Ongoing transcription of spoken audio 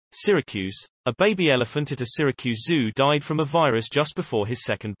Syracuse. A baby elephant at a Syracuse zoo died from a virus just before his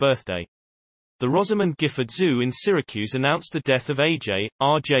second birthday. The Rosamond Gifford Zoo in Syracuse announced the death of Ajay,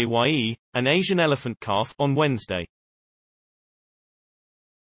 Ah-JYE, an Asian elephant calf, on Wednesday.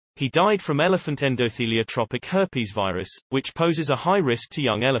 He died from Elephant Endotheliotropic Herpes Virus, which poses a high risk to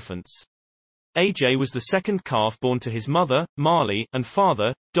young elephants. Ajay was the second calf born to his mother, Marley, and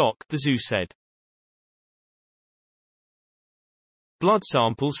father, Doc, the zoo said. Blood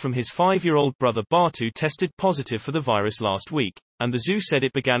samples from his 5-year-old brother Batu tested positive for the virus last week, and the zoo said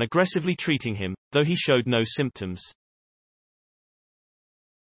it began aggressively treating him, though he showed no symptoms.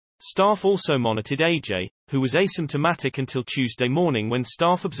 Staff also monitored Ajay, who was asymptomatic until Tuesday morning when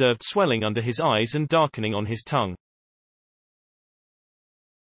staff observed swelling under his eyes and darkening on his tongue.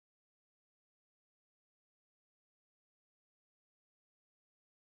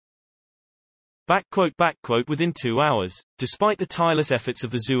 Within 2 hours, despite the tireless efforts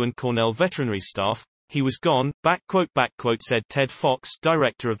of the zoo and Cornell veterinary staff, he was gone, said Ted Fox,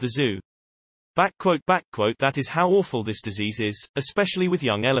 director of the zoo. That is how awful this disease is, especially with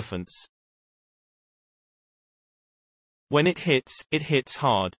young elephants. When it hits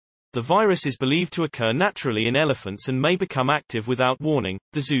hard. The virus is believed to occur naturally in elephants and may become active without warning,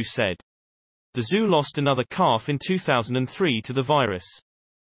 the zoo said. The zoo lost another calf in 2003 to the virus.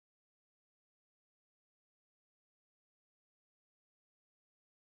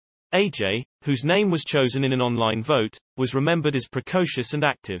 Ajay, whose name was chosen in an online vote, was remembered as precocious and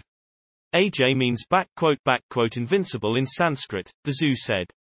active. Ajay means invincible in Sanskrit, the zoo said.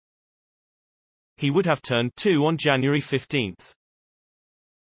 He would have turned 2 on January 15.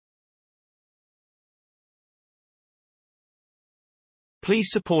 Please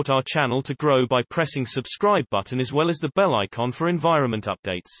support our channel to grow by pressing subscribe button as well as the bell icon for environment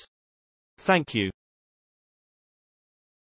updates. Thank you.